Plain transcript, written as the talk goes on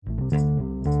Hi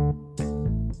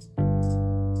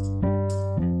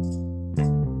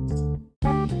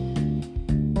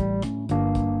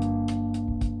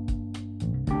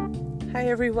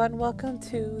everyone, welcome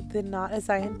to the Not As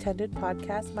I Intended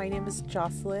podcast. My name is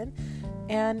Jocelyn,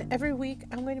 and every week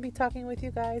I'm going to be talking with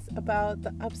you guys about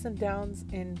the ups and downs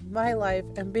in my life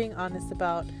and being honest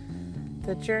about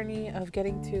the journey of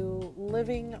getting to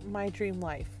living my dream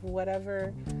life,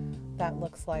 whatever that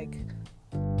looks like.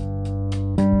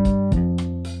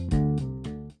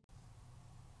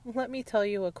 Let me tell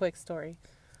you a quick story.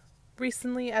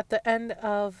 Recently, at the end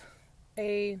of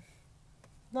a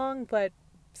long but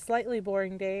slightly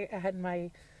boring day at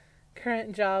my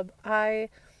current job, I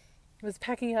was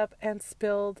packing up and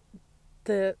spilled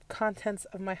the contents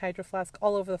of my Hydro Flask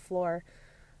all over the floor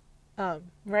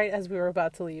right as we were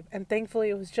about to leave. And thankfully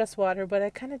it was just water, but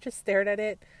I kind of just stared at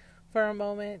it for a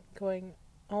moment going,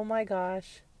 oh my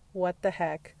gosh, what the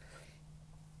heck?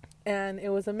 And it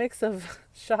was a mix of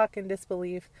shock and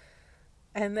disbelief.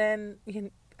 And then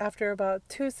after about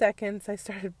 2 seconds, I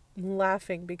started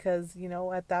laughing because,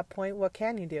 at that point, what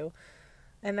can you do?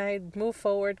 And I moved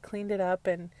forward, cleaned it up,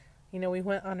 and, we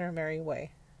went on our merry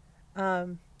way.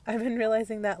 I've been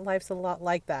realizing that life's a lot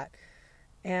like that.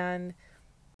 And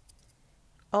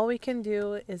all we can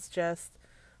do is just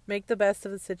make the best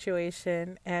of the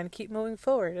situation and keep moving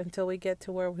forward until we get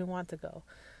to where we want to go.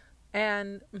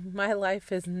 And my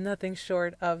life is nothing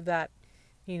short of that,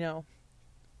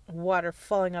 water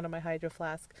falling out of my Hydro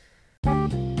Flask.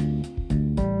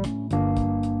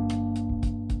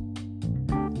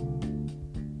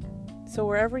 So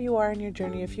wherever you are in your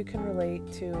journey, if you can relate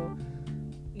to,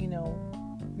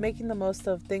 making the most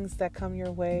of things that come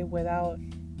your way without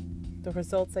the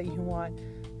results that you want,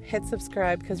 hit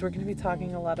subscribe because we're going to be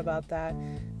talking a lot about that.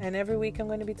 And every week I'm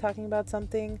going to be talking about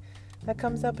something that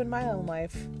comes up in my own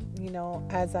life,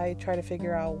 as I try to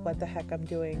figure out what the heck I'm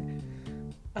doing,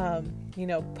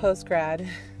 post-grad.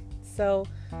 So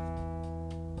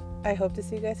I hope to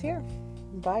see you guys here.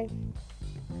 Bye.